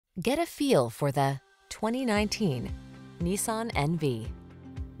Get a feel for the 2019 Nissan NV.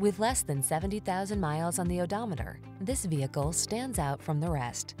 With less than 70,000 miles on the odometer, this vehicle stands out from the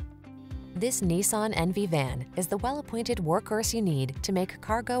rest. This Nissan NV van is the well-appointed workhorse you need to make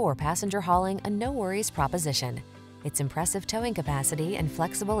cargo or passenger hauling a no-worries proposition. Its impressive towing capacity and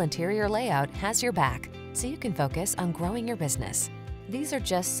flexible interior layout has your back, so you can focus on growing your business. These are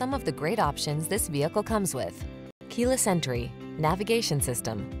just some of the great options this vehicle comes with: keyless entry, navigation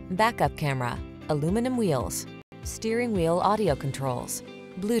system, backup camera, aluminum wheels, steering wheel audio controls,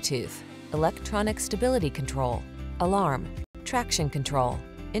 Bluetooth, electronic stability control, alarm, traction control,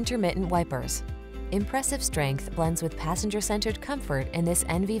 intermittent wipers. Impressive strength blends with passenger-centered comfort in this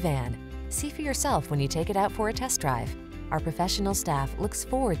NV van. See for yourself when you take it out for a test drive. Our professional staff looks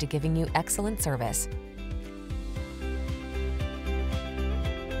forward to giving you excellent service.